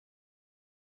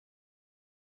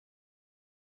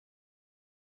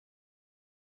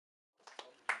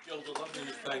Gilda, let me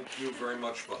thank you very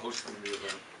much for hosting the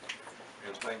event,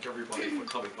 and thank everybody for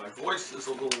coming. My voice is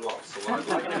a little rough, so what I'd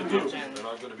like to do, and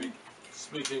I'm going to be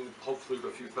speaking hopefully to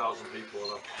a few thousand people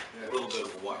in a little bit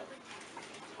of a while.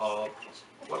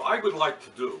 What I would like to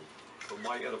do, for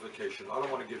my edification, I don't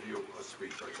want to give you a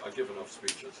speech, I give enough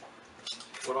speeches.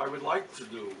 What I would like to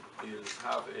do is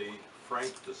have a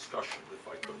frank discussion, if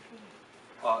I could,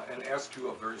 and ask you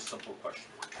a very simple question.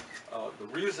 The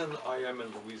reason I am in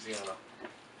Louisiana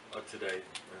today,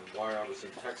 and why I was in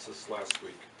Texas last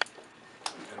week,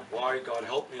 and why, God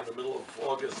help me, in the middle of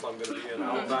August I'm going to be in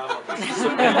Alabama,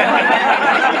 Mississippi,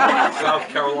 South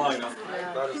Carolina.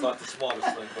 That is not the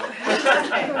smartest thing, but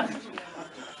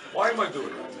why am I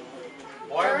doing that?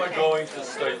 Why am I going to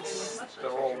states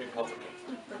that are all Republican?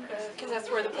 Because that's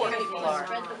where the poor people are.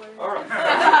 All right.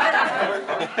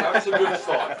 That's a good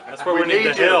start. That's where we need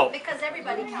the help. Because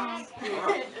everybody comes.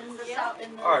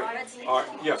 All right.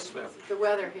 Yes, ma'am. The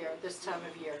weather here this time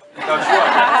of year. That's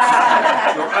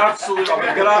right. You're absolutely. I'm going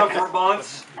to get out of Vermont,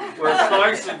 where it's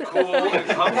nice and cool, and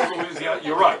come to Louisiana.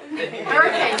 You're right.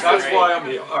 That's why I'm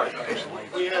here. All right.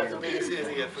 We have the biggest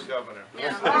idiot for governor.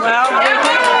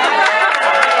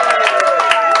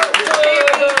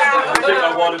 I think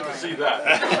I wanted to see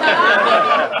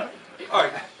that. All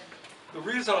right. The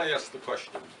reason I asked the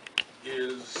question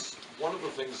is one of the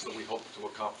things that we hope to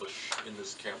accomplish in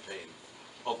this campaign,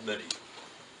 of many,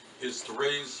 is to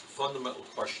raise fundamental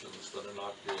questions that are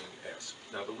not being asked.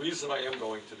 Now, the reason I am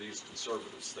going to these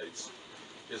conservative states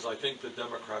is I think the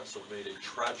Democrats have made a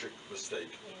tragic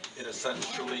mistake in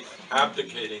essentially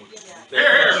abdicating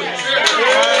their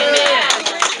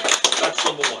That's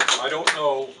number one. I don't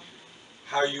know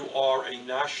how you are a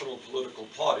national political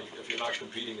party if you're not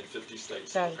competing in 50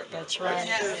 states. That's right.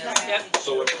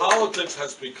 So what politics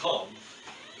has become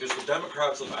is the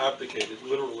Democrats have abdicated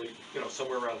literally,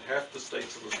 somewhere around half the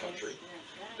states in this country.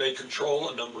 They control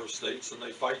a number of states and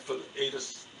they fight for 8 or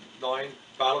 9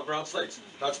 battleground states.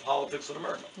 That's politics in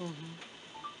America.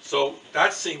 So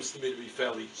that seems to me to be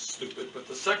fairly stupid. But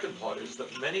the second part is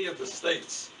that many of the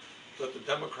states that the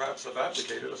Democrats have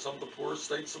abdicated are some of the poorest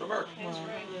states in America.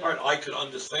 All right, I could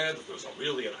understand if there's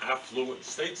really an affluent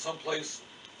state someplace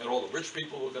and all the rich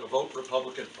people were going to vote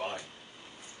Republican, fine.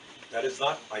 That is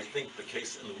not, I think, the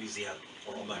case in Louisiana,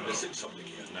 or am I missing something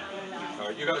here? All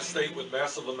right, you got a state with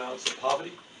massive amounts of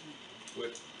poverty,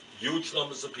 with huge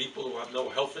numbers of people who have no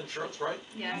health insurance, right?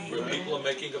 Yes. Where people are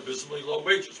making abysmally low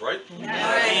wages, right?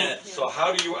 Yes. So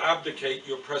how do you abdicate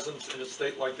your presence in a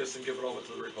state like this and give it over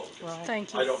to the Republicans? Right.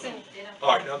 Thank you. I don't know.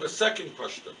 All right, now the second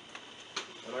question,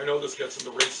 and I know this gets into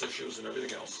race issues and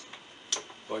everything else,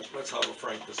 but let's have a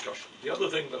frank discussion. The other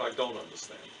thing that I don't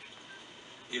understand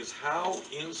is how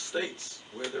in states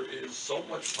where there is so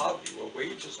much poverty, where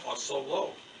wages are so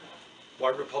low, why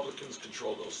Republicans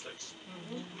control those states.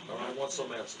 All right, I want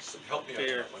some answers. Help me out.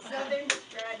 Southern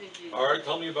strategy. All right,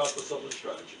 tell me about the Southern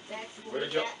strategy. That's Where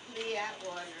did you? the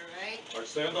Atwater, right? All right,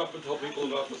 stand up and tell people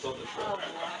about the Southern strategy.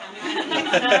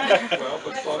 Well,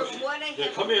 but From what I yeah,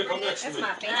 have come here, come next to me.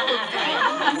 read-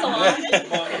 Come on,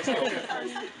 let's go.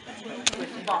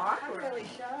 I'm really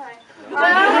shy.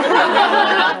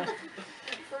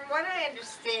 From what I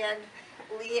understand,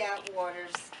 Lee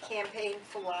Atwater's campaign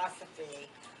philosophy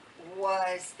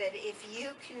was that if you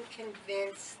can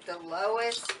convince the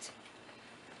lowest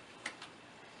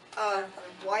of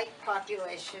the white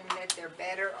population that they're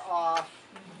better off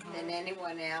than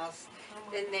anyone else,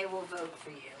 then they will vote for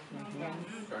you.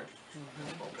 Okay.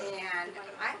 And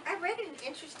I read an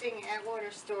interesting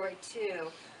Atwater story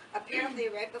too. Apparently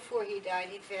right before he died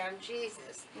he found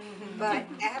Jesus. But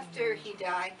after he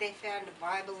died they found a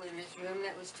Bible in his room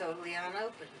that was totally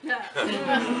unopened.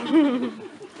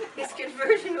 His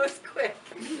conversion was quick.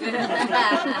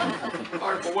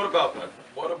 All right, but what about that?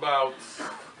 What about,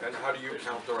 and how do you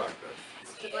counteract that?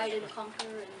 Divide and conquer,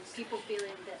 and people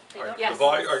feeling that they All right, don't.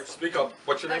 divide, all right, speak up.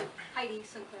 What's your name? Heidi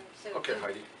Sinclair. So Okay,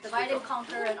 Heidi. divide speak and up.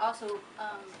 conquer, and also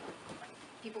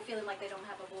people feeling like they don't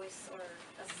have a voice or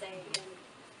a say in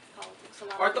politics. A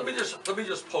lot All right, of let me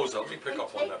just pose that. Let me pick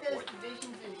up on that point. Take those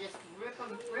divisions and just rip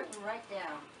them right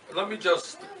down. Let me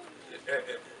just,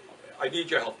 I need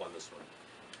your help on this one.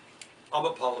 I'm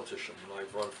a politician and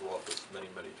I've run for office many,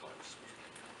 many times.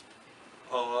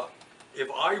 If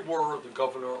I were the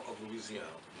governor of Louisiana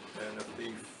and if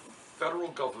the federal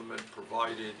government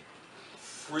provided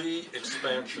free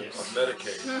expansion of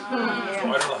Medicaid, so I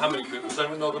don't know how many people, does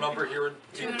anyone know the number here in?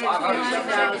 How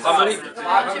many?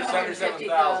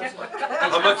 577,000.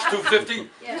 How much, 250?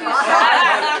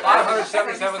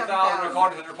 577,000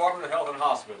 according to the Department of Health and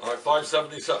Hospitals. All right,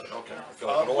 577, okay.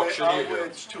 Got an auctioneer here.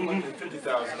 Which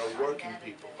 250,000 are working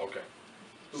people. Okay.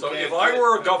 So if I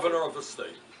were a governor of a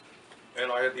state,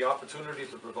 and I had the opportunity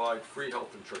to provide free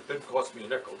health insurance. It didn't cost me a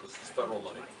nickel because it's federal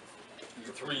money,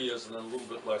 for 3 years and then a little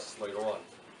bit less later on.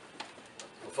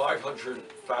 For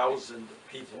 500,000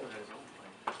 people.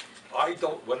 I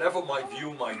don't, whatever my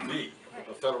view might be of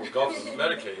the federal government,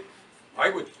 Medicaid, I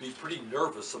would be pretty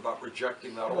nervous about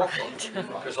rejecting that offer,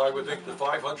 because I would think the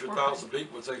 500,000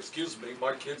 people would say, excuse me,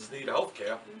 my kids need health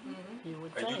care,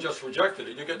 and you just rejected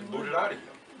it, you're getting booted out of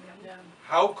here.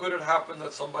 How could it happen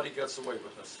that somebody gets away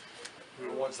with this?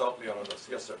 Who wants to help me out on this?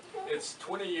 Yes, sir. It's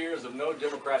 20 years of no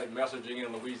democratic messaging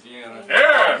in Louisiana.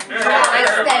 Tied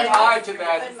Tied to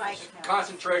that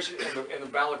concentration in the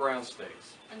battleground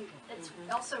states. And it's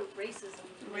also racism.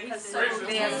 Because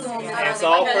It's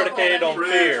all predicated on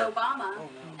fear. Obama,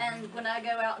 and when I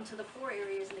go out into the poor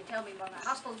areas and they tell me, well, my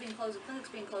hospital's being closed, the clinic's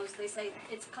being closed, they say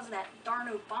it's because of that darn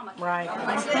Obama. Right. I'm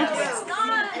like, no, it's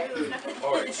not.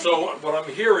 All right, so what I'm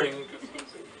hearing,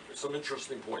 some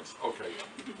interesting points. Okay.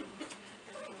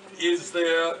 Is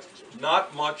there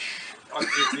not much,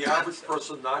 is the average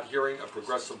person not hearing a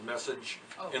progressive message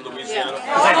in Louisiana?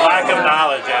 I say lack of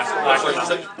knowledge,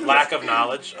 yes. Lack of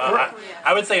knowledge.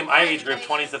 I would say in my age group,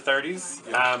 20s to 30s,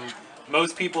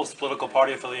 most people's political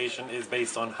party affiliation is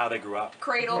based on how they grew up.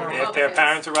 Cradle If their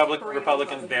parents are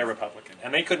Republicans, they're Republican.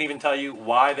 And they couldn't even tell you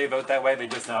why they vote that way. They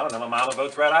just know, I don't know, my mama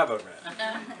votes red, I vote red.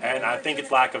 And I think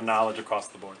it's lack of knowledge across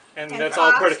the board. And that's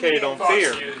all predicated on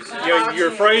fear. You're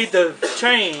afraid to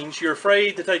change. You're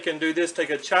afraid to take and do this,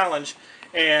 take a challenge,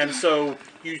 and so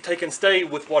you take and stay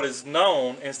with what is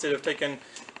known instead of taking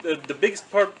the biggest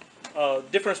part.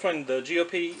 Difference between the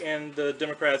GOP and the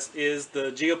Democrats is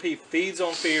the GOP feeds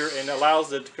on fear and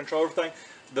allows it to control everything.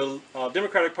 The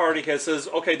Democratic Party says,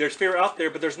 okay, there's fear out there,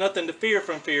 but there's nothing to fear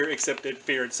from fear except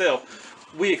fear itself.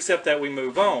 We accept that, we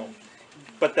move on.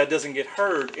 But that doesn't get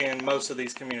heard in most of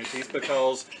these communities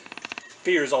because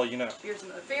fear is all you know.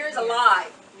 Fear is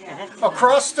alive.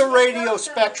 Across the radio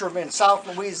spectrum in South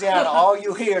Louisiana, all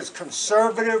you hear is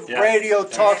conservative radio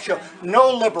talk show.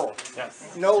 No liberal.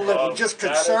 Yes. No liberal. Just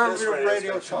conservative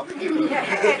radio talk. You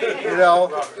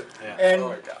know? And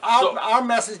our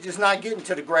message is not getting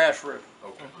to the grassroots.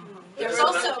 There's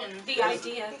also the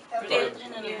idea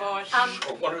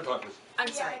that, One at a time, please. I'm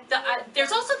sorry,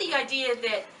 there's also the idea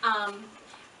that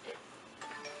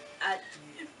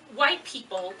white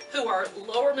people who are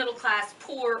lower middle class,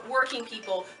 poor, working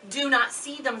people do not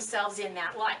see themselves in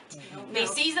that light. They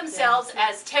see themselves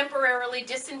as temporarily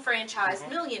disenfranchised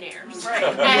millionaires.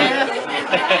 And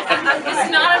it's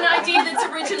not an idea that's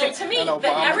original to me, but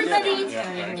everybody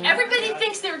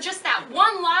thinks they're just that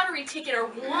one lottery ticket or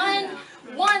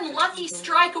one lucky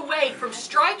strike away from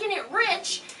striking it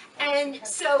rich, and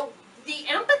so the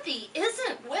empathy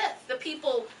isn't with the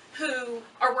people who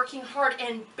are working hard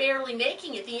and barely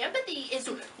making it. The empathy is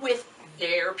with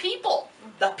their people,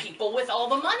 the people with all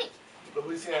the money.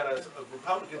 Louisiana's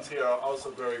Republicans here are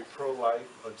also very pro-life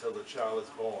until the child is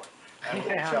born. After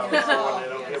the child is born, they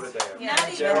don't give a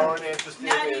damn. They aren't interested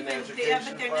in education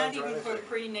but they're not even for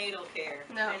prenatal care.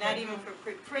 No. They're not even for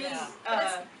pre-K.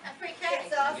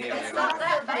 It's not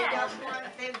that bad.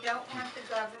 They don't want the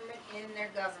government in their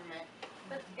government.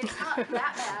 But it's not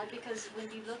that bad because when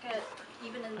you look at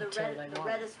even in the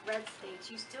reddest red states,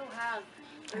 you still have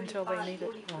 35, 40%,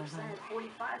 45%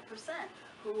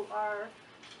 who are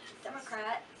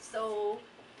Democrat. So,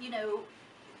 you know,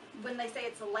 when they say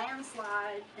it's a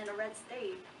landslide in a red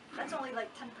state, that's only like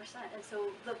 10%. And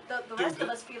so the rest of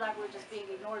us feel like we're just being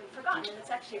ignored and forgotten. And it's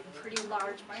actually a pretty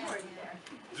large minority there.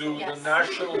 Do the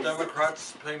national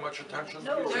Democrats pay much attention to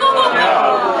No. these? No.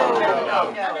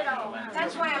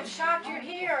 That's why I'm shocked you're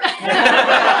here.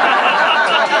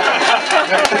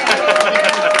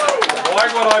 Why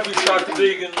would I be shocked to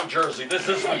being in New Jersey? This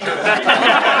is New Jersey.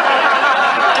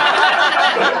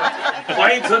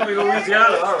 Plain to be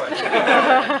Louisiana, all right.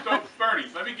 So, Bernie,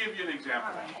 let me give you an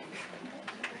example.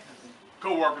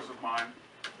 Co-workers of mine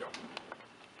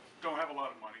don't have a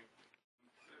lot of money.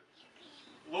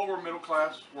 Lower middle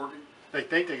class working. They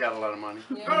think they got a lot of money.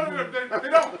 No, they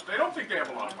don't. They don't think they have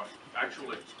a lot of money,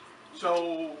 actually.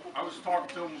 So I was talking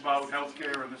to them about health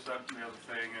care and this, that, and the other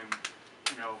thing, and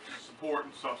you know, support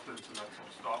and substance and that sort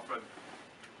of stuff. And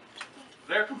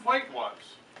their complaint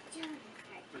was,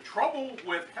 the trouble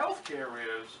with health care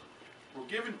is we're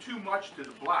giving too much to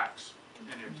the blacks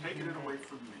and they're taking it away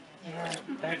from me.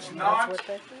 It's not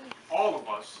all of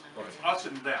us, it's us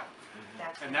and them.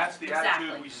 And that's the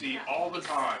attitude we see all the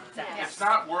time. It's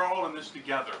not we're all in this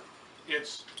together.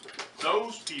 It's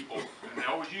those people, and they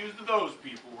always use the those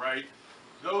people, right?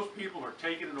 Those people are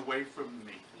taking it away from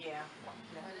me.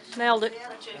 Nailed it.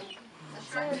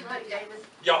 That's right, David.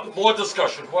 Yeah, more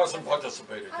discussion, who hasn't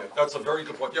participated yet? That's a very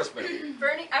good point, yes, ma'am.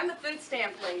 Bernie, I'm the food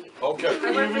stamp lady. Okay.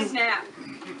 I work for SNAP.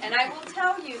 And I will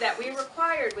tell you that we're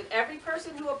required with every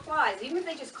person who applies, even if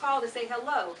they just call to say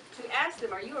hello, to ask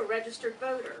them, are you a registered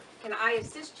voter? Can I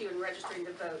assist you in registering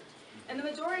to vote? And the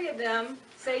majority of them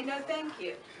say no, thank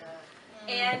you.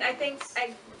 And I think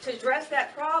to address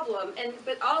that problem,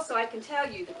 but also I can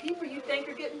tell you, the people you think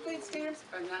are getting food stamps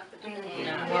are not the people.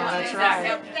 That's right.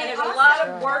 And there's a lot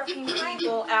of working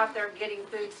people out there getting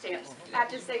food stamps. I have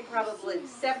to say probably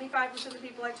 75% of the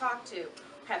people I talk to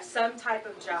have some type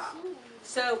of job.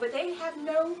 So, but they have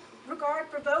no regard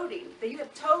for voting. You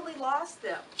have totally lost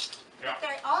them. Yeah.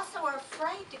 They also are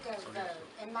afraid to go vote.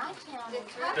 In my town, in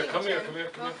Yeah, come here,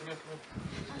 Covington, come here.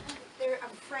 they're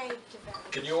afraid to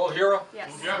vote. Can you all hear her?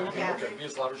 Yes. Yeah. Okay, be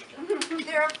as loud as you can.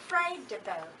 They're afraid to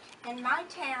vote. In my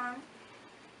town,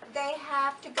 they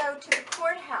have to go to the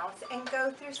courthouse and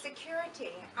go through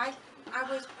security. I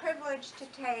was privileged to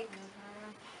take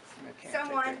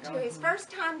someone to his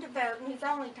first time to vote, and his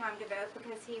only time to vote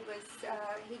because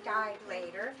he died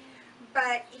later.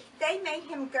 But they made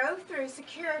him go through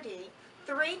security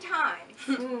 3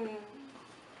 times.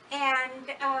 And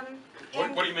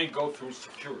What do you mean go through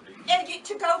security?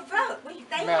 to go vote.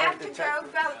 They have to go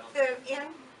vote in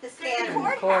the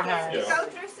courthouse to Yeah. go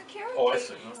through security. Oh, I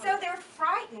see. So they're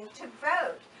frightened to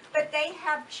vote. But they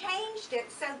have changed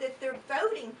it so that their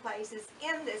voting place is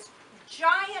in this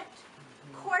giant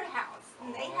courthouse.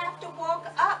 And they have to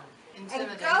walk up and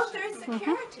go through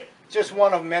security. Just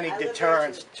one of many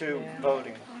deterrents to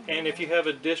voting. And if you have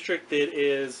a district that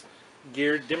is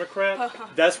geared Democrat,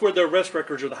 that's where their arrest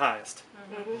records are the highest.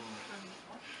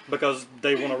 Because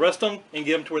they want to arrest them and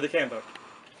get them to where they can vote.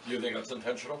 Do you think that's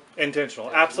intentional?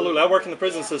 Intentional, absolutely. I work in the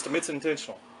prison system, it's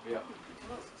intentional. Yeah.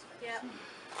 Yeah.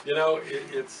 You know,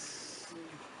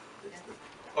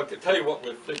 I can tell you what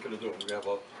we're thinking of doing. We have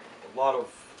a lot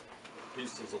of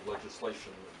pieces of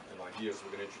legislation and ideas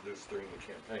we're going to introduce during the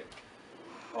campaign.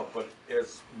 But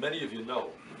as many of you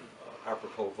know,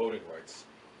 apropos voting rights,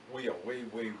 we are way,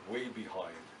 way, way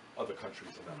behind other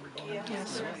countries in that regard. Yeah.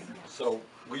 Yes. So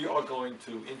we are going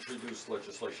to introduce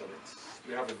legislation.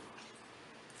 We haven't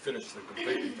finished it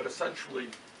completely, but essentially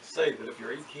say that if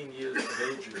you're 18 years of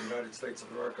age in the United States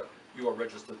of America, you are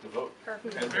registered to vote.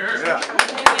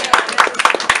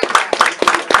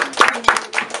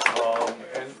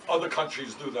 And other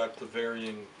countries do that to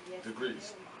varying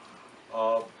degrees.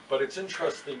 But it's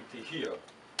interesting to hear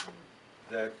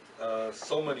that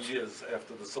so many years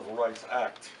after the Civil Rights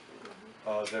Act,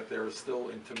 that there is still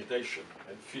intimidation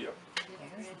and fear.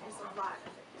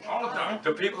 All the time.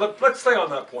 Do people, let's stay on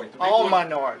that point. All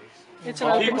minorities. It's an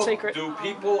open secret. Do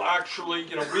people actually,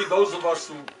 you know, those of us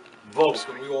who vote,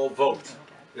 and we all vote,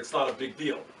 it's not a big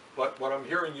deal. But what I'm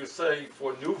hearing you say,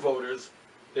 for new voters,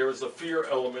 there is a fear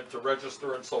element to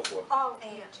register and so forth. All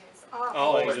ages.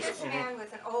 All ages. ages. This man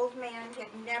was an old man,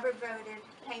 had never voted,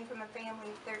 came from a family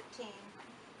of 13,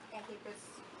 and he was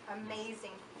an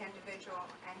amazing individual,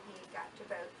 and he got to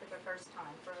vote for the first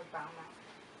time for Obama.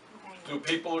 Do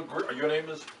people agree, your name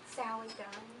is? Sally Dunn.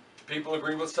 People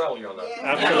agree with Sally on that?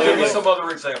 Yeah. Give me some other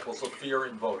examples of fear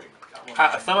in voting.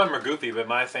 Some of them are goofy, but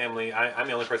my family, I'm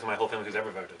the only person in my whole family who's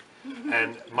ever voted.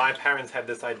 And my parents have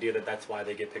this idea that that's why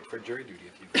they get picked for jury duty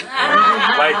if you vote.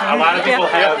 Like, a lot of people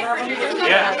have,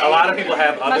 a lot of people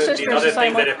have these other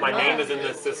things that if my name is in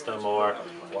this system, or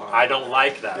I don't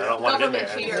like that, I don't want it in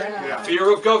there.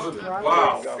 Fear of government,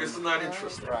 wow, isn't that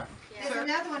interesting? There's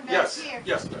another one back Yes, here.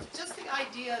 yes, ma'am. Just the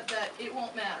idea that it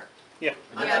won't matter. Yeah.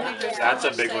 I mean, I think there's That's so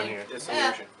a much big one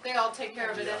saying, here. they all take care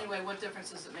of it anyway, what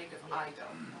difference does it make if I go?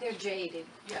 They're jaded.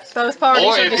 Yes. Both parties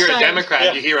Or are if the you're a same.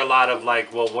 Democrat, you hear a lot of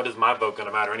like, well, what is my vote going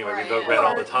to matter anyway? We vote red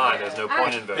all the time. There's no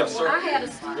point in voting. Yes, sir. I had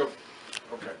a student.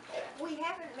 Okay. We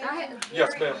haven't I made had,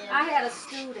 Yes, ma'am. I had a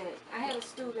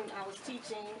student I was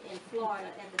teaching in Florida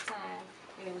at the time,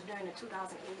 and it was during the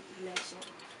 2008 election.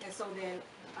 And so then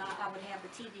I would have the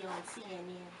TV on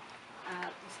CNN. I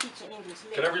was teaching English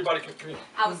literature. Can everybody come here?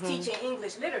 I was teaching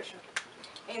English literature.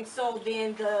 And so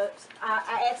then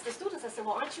I asked the students, I said,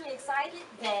 well, aren't you excited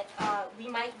that we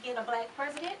might get a black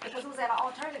president? Because it was at an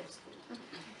alternative school.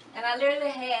 And I literally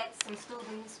had some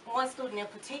students, one student in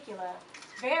particular,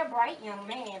 very bright young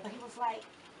man, but he was like,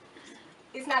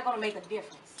 it's not going to make a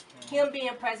difference. Him being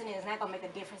president is not going to make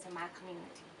a difference in my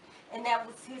community. And that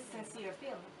was his sincere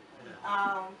feeling.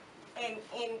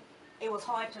 And it was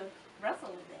hard to wrestle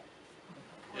with that.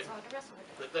 It was hard to wrestle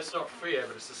with that. That's not fear,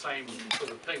 but it's the same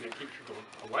sort of thing that keeps people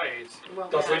away.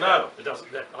 Doesn't matter. It doesn't.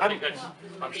 I think that's.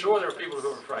 I'm sure there are people who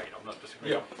are afraid. I'm not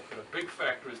disagreeing. Yeah. But a big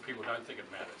factor is people don't think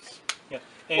it matters. Yeah.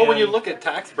 Well, when you And- look at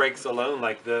tax breaks alone,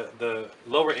 like the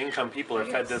lower income people are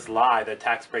fed this lie that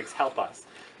tax breaks help us.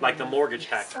 Like the mortgage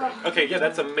tax break. Okay, yeah,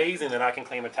 that's amazing that I can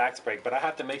claim a tax break, but I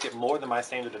have to make it more than my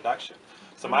standard deduction.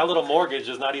 So my little mortgage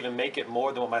does not even make it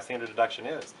more than what my standard deduction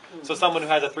is. So someone who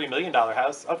has a $3 million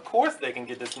house, of course they can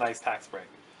get this nice tax break.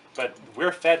 But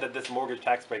we're fed that this mortgage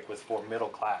tax break was for middle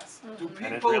class. Do And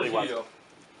it people really here wasn't.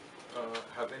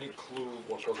 have any clue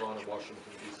what goes on in Washington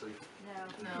DC?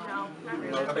 No, not I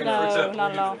really. mean, for No, example, not I'll at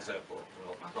give you all. an example, and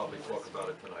I'll probably talk about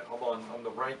it tonight. I'm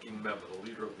the ranking member, the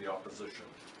leader of the opposition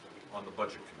on the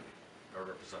budget committee. I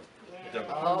represent the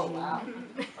Democrats. Oh, wow.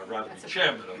 I'd rather be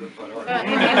chairman of it, but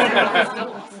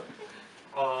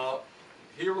all right.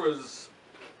 Here was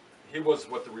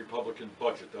what the Republican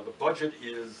budget. Now, the budget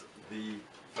is the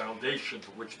foundation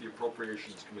to which the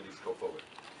appropriations committees go forward.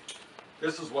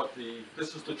 This is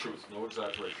the truth, no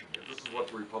exaggeration here. This is what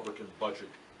the Republican budget,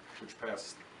 which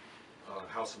passed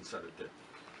House and Senate, did.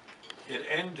 It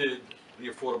ended the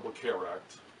Affordable Care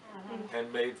Act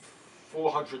and made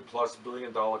 $400+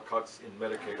 billion cuts in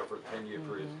Medicaid over a 10-year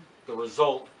period. The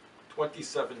result,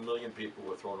 27 million people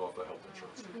were thrown off of health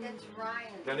insurance. That's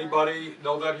Ryan. Anybody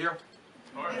know that here?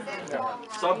 Is that Paul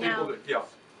Some Ryan? people did, yeah.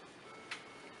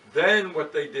 Then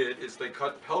what they did is they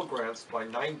cut Pell Grants by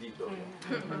 $90 billion.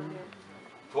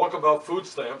 Talk about food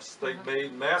stamps, they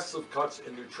made massive cuts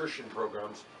in nutrition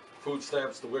programs, food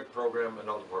stamps, the WIC program, and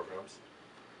other programs.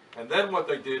 And then what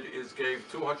they did is gave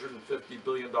 $250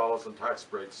 billion in tax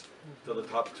breaks to the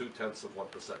top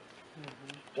 0.2%.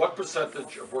 What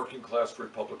percentage of working class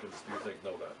Republicans do you think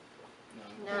know that?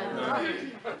 No, none.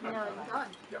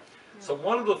 Yeah. So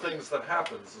one of the things that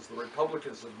happens is the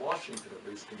Republicans in Washington at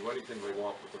least can do anything they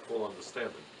want with the full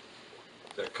understanding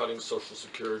that cutting Social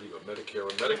Security or Medicare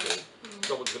or Medicaid,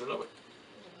 no one's going to know it.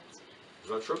 Is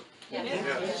that true?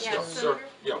 Yes. Yeah, sir.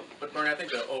 Yeah. But Bernie, I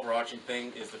think the overarching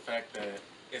thing is the fact that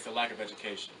it's a lack of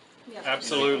education.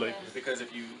 Absolutely. Because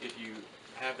if you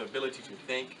have the ability to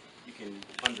think, you can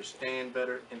understand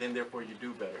better, and then therefore you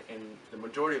do better. And the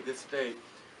majority of this state,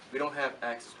 we don't have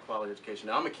access to quality education.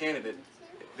 Now, I'm a candidate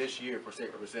this year for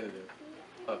state representative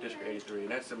of District 83,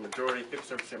 and that's a majority,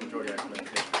 57% majority African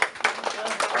American.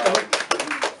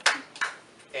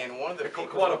 And one of the Come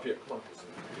on up here. Come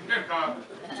on.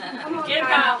 Get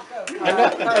out. And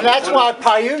that's why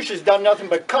Paiush has done nothing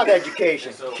but cut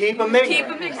education. Keep them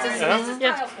ignorant.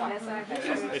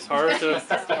 It's hard to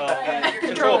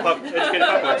control educated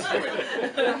populace.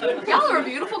 Y'all are a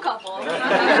beautiful couple.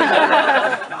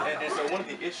 And so one of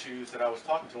the issues that I was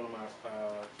talking to one of my,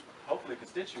 hopefully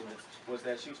constituents, was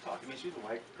that she was talking to me. She's a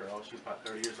white girl. She was about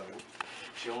 30 years old.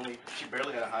 She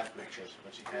barely had a high school education,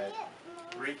 but she had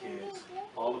 3 kids.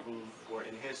 All of them were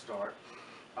in Head Start.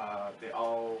 They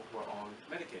all were on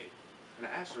Medicaid. And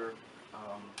I asked her,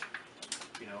 a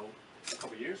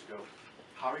couple years ago,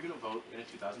 how are you going to vote in a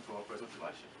 2012 presidential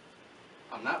election?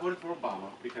 I'm not voting for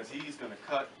Obama because he's going to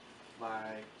cut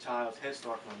my child's Head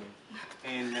Start funding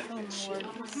and Medicaid.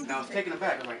 And I was taken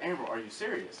aback. I was like, Amber, are you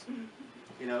serious?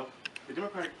 The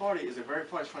Democratic Party is a very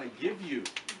party trying to give you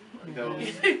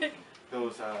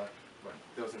those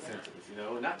incentives,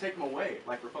 and not take them away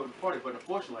like the Republican Party. But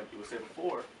unfortunately, like you were saying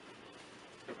before,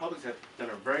 the Republicans have done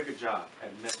a very good job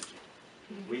at messaging.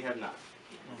 We have not.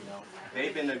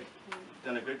 They've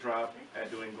done a good job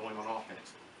at going on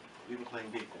offense. We've been playing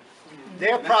defense.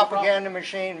 Their propaganda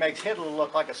machine makes Hitler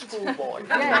look like a schoolboy. It's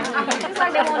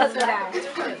like they want us to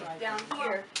down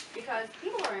here because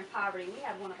people are in poverty. We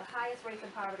have one of the highest rates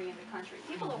of poverty in the country.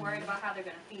 People are worried about how they're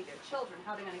going to feed their children,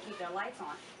 how they're going to keep their lights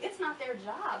on. It's not their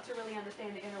job to really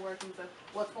understand the inner workings of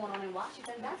what's going on in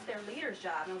Washington. That's their leader's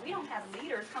job. And we don't have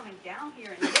leaders coming down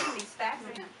here and giving these facts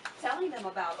and telling them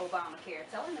about Obamacare,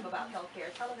 telling them about health care,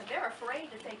 telling them they're afraid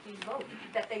to take these votes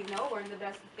that they know are in the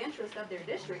best interest of their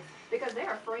districts because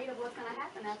they're afraid of what's going to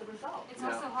happen as a result. It's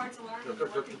also hard to learn when you're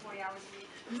working 40 hours a week.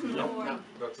 No,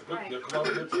 that's a good, Right. yeah, come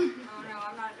on, good. Oh, no,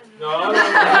 I'm not. No.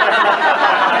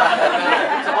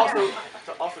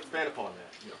 To also expand upon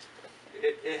that,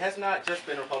 it has not just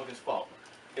been Republicans' fault.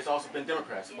 It's also been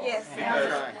Democrats' fault. Yes.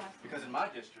 Because in my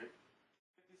district,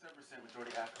 57%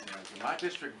 majority African American. My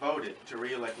district voted to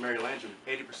re-elect Mary Landrieu,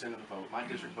 80% of the vote. My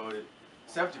district voted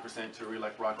 70% to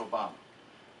re-elect Barack Obama.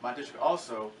 My district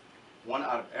also, 1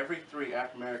 out of every 3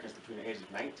 African Americans between the ages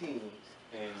of 19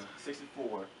 and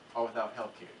 64 are without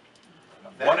health care.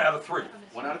 1 out of 3.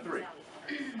 1 out of 3.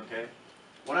 Okay?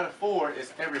 1 out of 4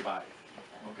 is everybody.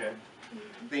 Okay?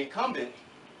 The incumbent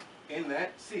in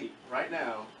that seat right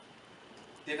now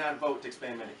did not vote to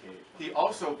expand Medicaid. He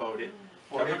also voted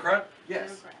for Democrat?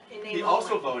 Yes. He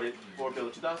also voted for a bill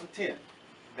in 2010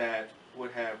 that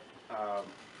would have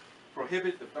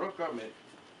prohibited the federal government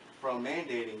from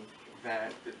mandating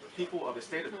that the people of the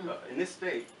state of, in this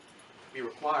state be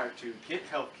required to get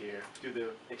health care through the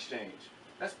exchange.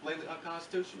 That's blatantly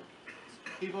unconstitutional.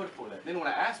 He voted for that. Then when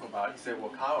I asked him about it, he said, well,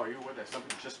 Kyle, are you aware that some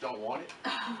people just don't want it?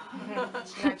 You know?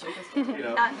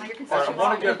 All right, I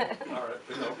want to get, all right,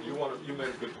 you made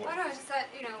a good point. I don't know, it's just that,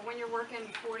 you know, when you're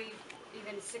working 40,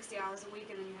 even 60 hours a week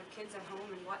and then you have kids at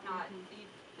home and whatnot, and you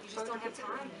just don't have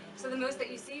time. So the most that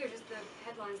you see are just the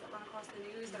headlines that run across the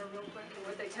news that are real quick. And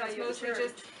What they it's tell you at mostly church.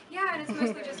 just, yeah, and it's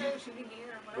mostly just, oh, shooting here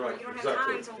or whatever. Right, You don't have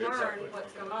time exactly, to learn exactly.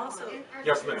 what's going Also, on.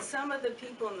 Yes, ma'am. some of the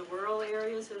people in the rural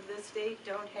areas of this state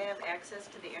don't have access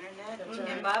to the internet,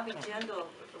 and Bobby Jindal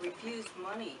refused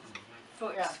money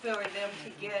for them to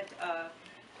get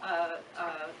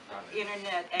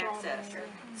internet access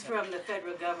from the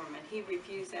federal government. He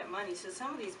refused that money, so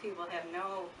some of these people have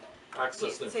no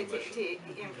Access to information.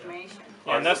 information.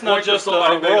 And that's The not point just that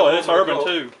somebody made rural, a it's moment urban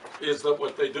ago too. Is that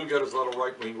what they do get is not a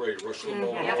right-wing radio, Rush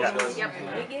Limbaugh and all those guys.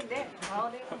 They get that all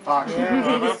day. Fox.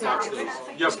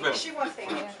 Yes, ma'am. She wants to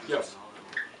answer. Yes.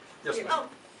 Yes, ma'am.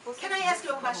 Oh, can I ask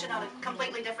you a question on a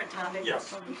completely different topic?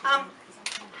 Yes.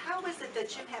 How is it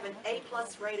that you have an A+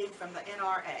 rating from the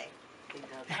NRA?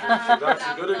 That's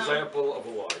a good example of a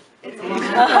lie. It's a lie.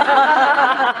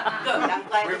 Good, I'm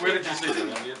glad you Where did you see that? On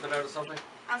the internet or something?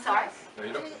 I'm sorry? No,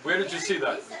 you don't. Where did you see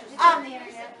that?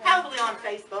 Probably on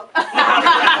Facebook. I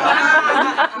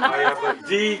have a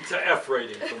D to F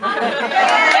rating from you.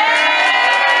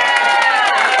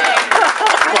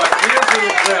 But here's an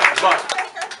example.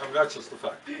 I mean, that's just the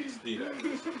fact. It's D to F.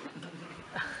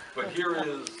 But here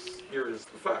is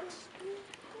the facts.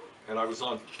 And I was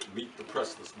on Meet the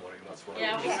Press this morning. That's what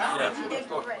I was. That's what I was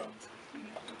talking about.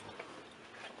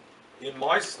 In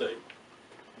my state,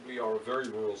 we are a very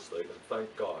rural state, and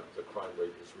thank God the crime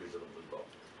rate is reasonably low.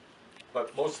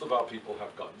 But most of our people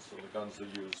have guns, and the guns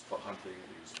are used for hunting,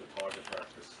 used for target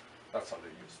practice. That's how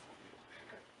they're used.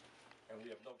 And we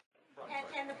have no.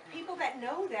 And the people that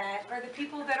know that are the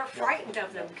people that are frightened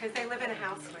of them because they live in a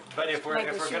house with. But if we're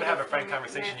gonna have a frank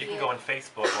conversation, you can go on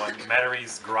Facebook on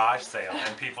Metarie's garage sale,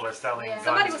 and people are selling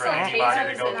guns for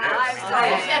anybody to go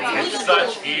get. It's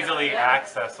such easily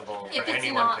accessible for If it's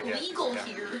anyone not to get. legal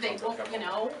here, they won't, you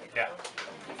know. Yeah.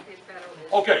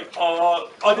 Okay,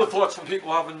 other thoughts from people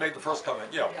who haven't made the first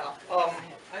comment? Yeah.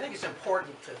 I think it's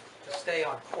important to stay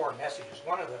on core messages.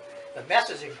 One of the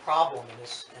messaging problem in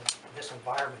this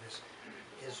environment is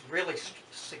really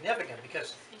significant,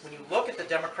 because when you look at the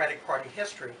Democratic Party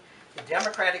history, the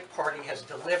Democratic Party has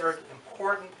delivered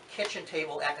important kitchen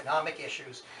table economic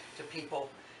issues to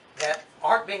people that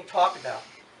aren't being talked about.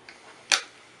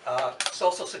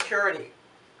 Social Security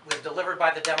was delivered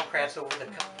by the Democrats over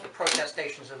the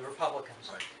protestations of the Republicans.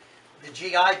 Right. The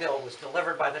GI Bill was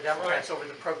delivered by the Democrats over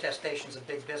the protestations of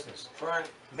big business. Right.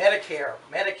 Medicare,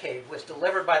 Medicaid was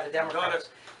delivered by the Democrats.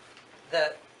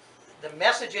 The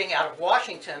messaging out of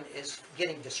Washington is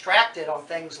getting distracted on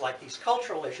things like these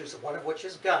cultural issues, one of which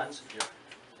is guns,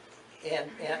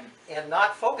 and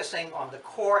not focusing on the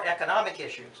core economic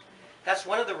issues. That's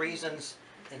one of the reasons,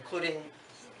 including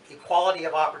equality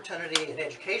of opportunity and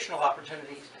educational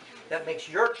opportunities, that makes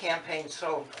your campaign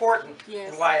so important,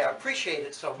 and why I appreciate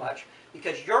it so much,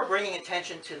 because you're bringing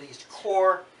attention to these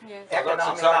core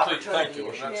economic opportunity thank you,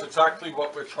 and that's exactly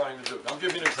what we're trying to do. I'll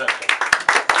give you an example.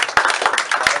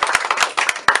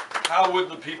 How would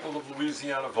the people of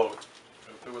Louisiana vote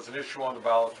if there was an issue on the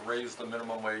ballot to raise the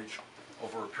minimum wage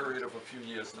over a period of a few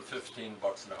years to $15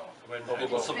 an hour?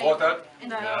 People support that?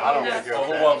 No. I don't think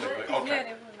overwhelmingly.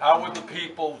 Okay. How would the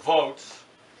people vote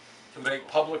to make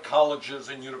public colleges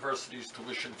and universities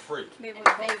tuition free? They would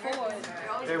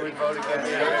vote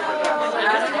against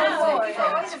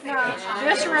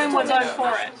This room would vote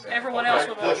for it. Everyone else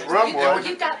would vote for it.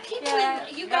 You've got people,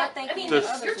 I mean,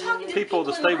 you're talking to People of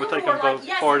the in state would take rural and who are vote like,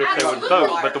 yes, for it if they would absolutely.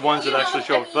 vote, but the ones that actually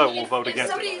show up to vote will vote if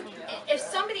against somebody, it. If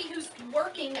somebody who's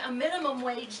working a minimum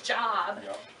wage job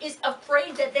is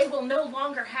afraid that they will no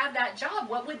longer have that job,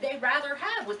 what would they rather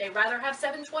have? Would they rather have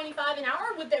 $7.25 an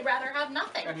hour? Would they rather have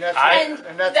nothing? And that's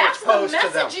that's the exposed to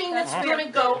them. messaging that's going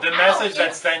to go The out. message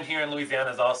that's sent here in Louisiana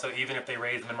is also, even if they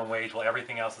raise minimum wage, well,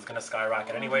 everything else is going to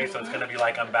skyrocket anyway, so it's going to be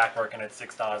like I'm back working at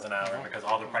 $6 an hour because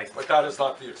all the prices. But that is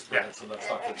not the experience, and that's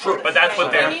not the truth. But that's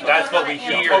what we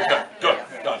hear. Okay, good,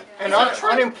 done. And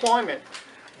unemployment.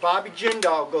 Bobby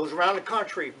Jindal goes around the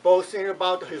country boasting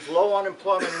about his low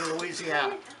unemployment in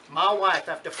Louisiana. My wife,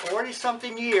 after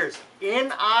 40-something years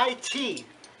in IT,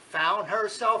 found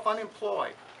herself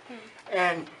unemployed.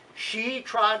 And She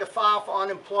tried to file for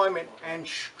unemployment and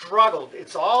struggled.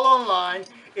 It's all online.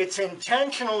 It's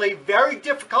intentionally very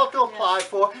difficult to apply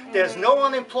for. There's no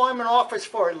unemployment office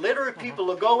for illiterate people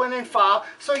to go in and file.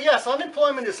 So yes,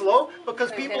 unemployment is low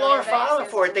because people aren't filing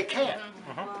for it. They can't.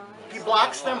 He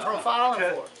blocks them from filing for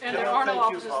it. And there are no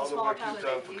offices in smaller towns. Thank you for all the work you've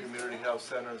done for community health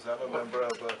centers. I'm a member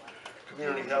of a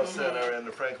community health center in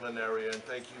the Franklin area, and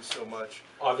thank you so much.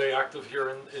 Are they active here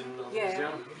in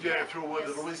Louisiana? Yeah, through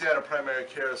the Louisiana Primary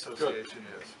Care Association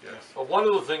is, yes. Well, one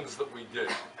of the things that we did,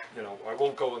 you know, I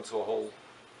won't go into a whole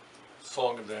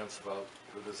song and dance about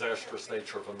the disastrous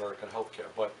nature of American healthcare,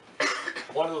 but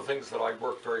one of the things that I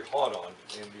worked very hard on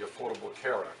in the Affordable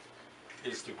Care Act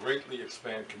is to greatly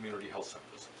expand community health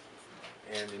centers.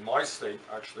 And in my state,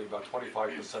 actually about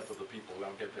 25% of the people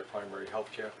now get their primary health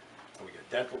care. And we get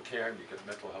dental care, and you get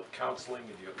mental health counseling,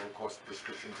 and you get low-cost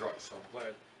prescription drugs. So I'm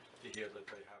glad to hear that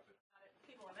they have it.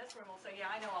 People in this room will say, yeah,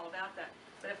 I know all about that.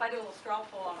 But if I do a little straw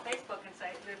poll on Facebook and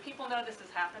say, do people know this is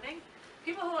happening?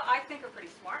 People who I think are pretty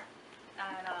smart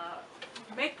and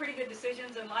make pretty good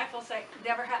decisions in life will say,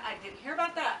 I didn't hear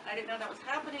about that. I didn't know that was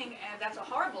happening, and that's a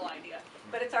horrible idea.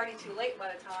 But it's already too late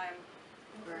by the time.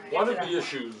 One of the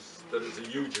issues that is a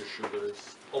huge issue that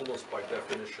is almost by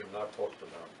definition not talked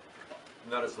about,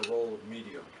 and that is the role of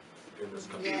media in this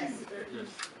country. Yes.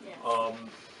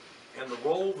 And the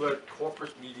role that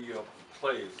corporate media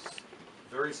plays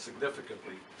very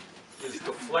significantly is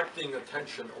deflecting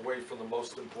attention away from the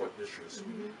most important issues.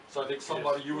 So I think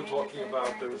somebody, you were talking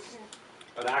about there's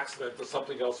an accident or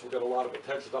something else will get a lot of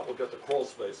attention, that will get the crawl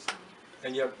space.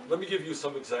 And yet, let me give you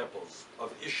some examples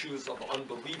of issues of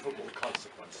unbelievable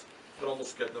consequence that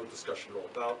almost get no discussion at all.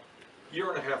 About a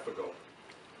year and a half ago,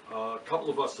 a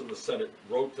couple of us in the Senate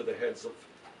wrote to the heads of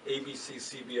ABC,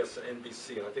 CBS,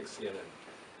 NBC, and I think CNN,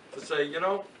 to say, you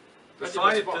know, the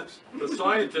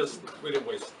scientists, we didn't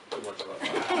waste too much of our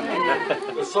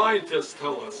time. The scientists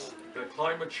tell us that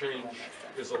climate change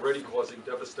is already causing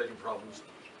devastating problems.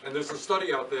 And there's a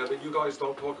study out there that you guys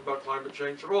don't talk about climate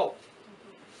change at all.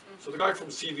 So the guy from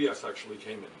CBS actually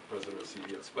came in, president of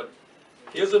CBS. But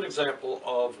here's an example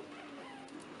of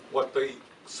what the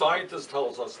scientist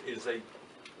tells us is a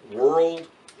world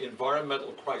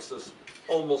environmental crisis,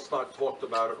 almost not talked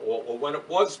about at all. Or when it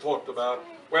was talked about,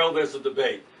 well, there's a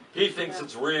debate. He thinks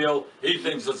it's real, he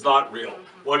thinks it's not real.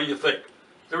 What do you think?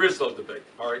 There is no debate.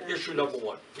 All right, issue number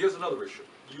one. Here's another issue,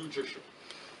 huge issue.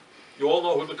 You all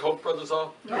know who the Koch brothers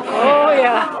are? Oh,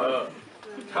 yeah.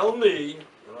 Tell me,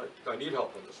 I need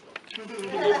help on this one.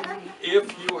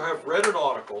 If you have read an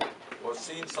article or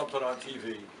seen something on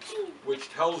TV which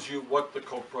tells you what the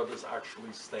Koch brothers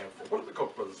actually stand for. What do the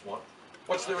Koch brothers want?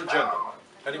 What's their agenda?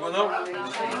 Anyone know? Make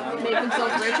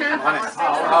themselves richer?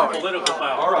 Political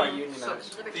power. All right.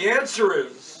 The answer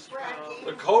is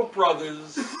the Koch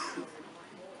brothers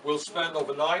will spend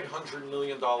over $900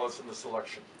 million in this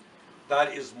election.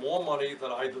 That is more money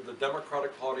than either the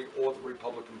Democratic Party or the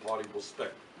Republican Party will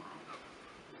spend.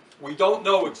 We don't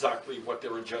know exactly what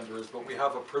their agenda is, but we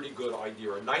have a pretty good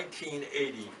idea. In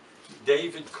 1980,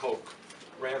 David Koch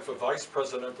ran for Vice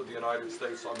President of the United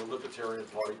States on the Libertarian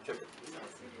Party ticket.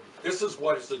 This is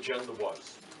what his agenda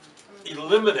was.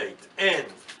 Eliminate,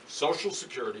 end Social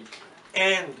Security,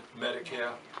 end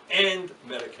Medicare, end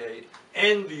Medicaid,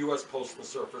 end the U.S. Postal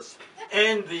Service,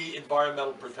 end the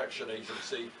Environmental Protection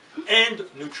Agency, end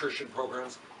nutrition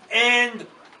programs, end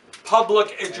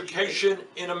public education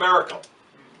in America.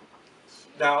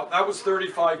 Now, that was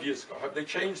 35 years ago. Have they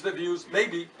changed their views?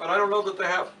 Maybe, but I don't know that they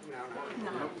have.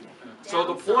 So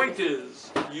the point is,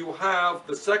 you have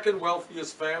the second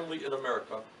wealthiest family in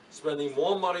America spending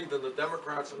more money than the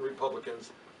Democrats and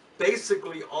Republicans,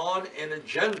 basically on an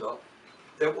agenda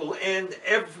that will end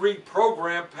every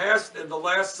program passed in the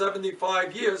last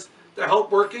 75 years to help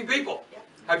working people.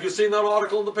 Have you seen that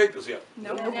article in the papers yet?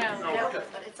 No, Okay.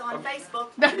 but it's on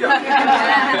Facebook.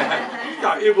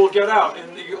 Yeah, it will get out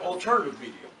in the alternative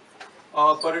media,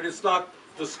 but it is not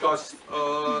discussed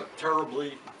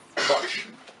terribly much.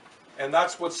 And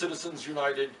that's what Citizens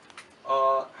United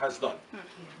has done.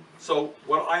 So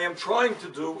what I am trying to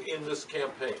do in this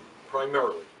campaign,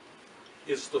 primarily,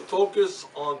 is to focus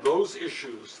on those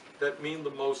issues that mean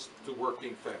the most to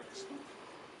working families.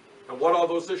 And what are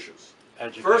those issues?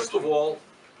 Education. First of all,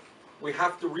 we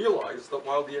have to realize that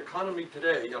while the economy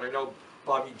today, and I know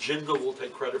Bobby Jindal will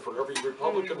take credit for it, every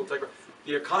Republican will take credit,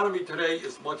 the economy today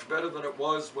is much better than it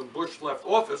was when Bush left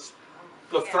office.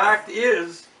 The fact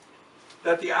is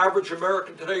that the average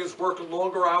American today is working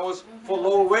longer hours for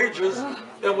lower wages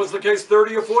than was the case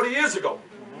 30 or 40 years ago.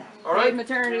 All right?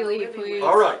 Maternity leave, please.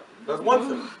 All right, that's one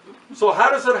thing. So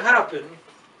how does it happen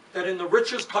that in the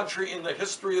richest country in the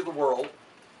history of the world,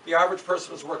 the average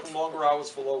person is working longer hours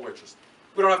for low wages?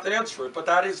 We don't have to answer it, but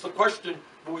that is the question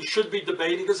we should be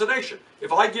debating as a nation.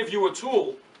 If I give you a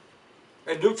tool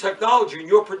and new technology and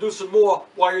you're producing more,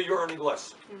 why are you earning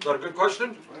less? Is that a good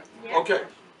question? Okay.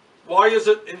 Why is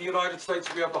it in the United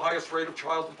States we have the highest rate of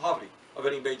child poverty of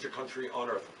any major country on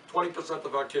earth? 20%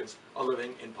 of our kids are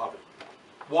living in poverty.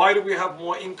 Why do we have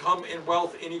more income and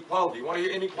wealth inequality? You want to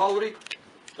hear inequality?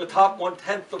 The top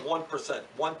 1/10 of 1%,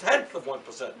 1/10 of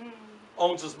 1%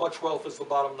 owns as much wealth as the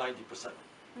bottom 90%.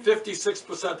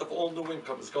 56% of all new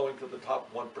income is going to the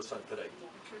top 1% today.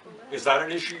 Is that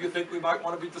an issue you think we might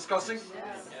want to be discussing?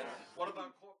 What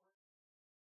about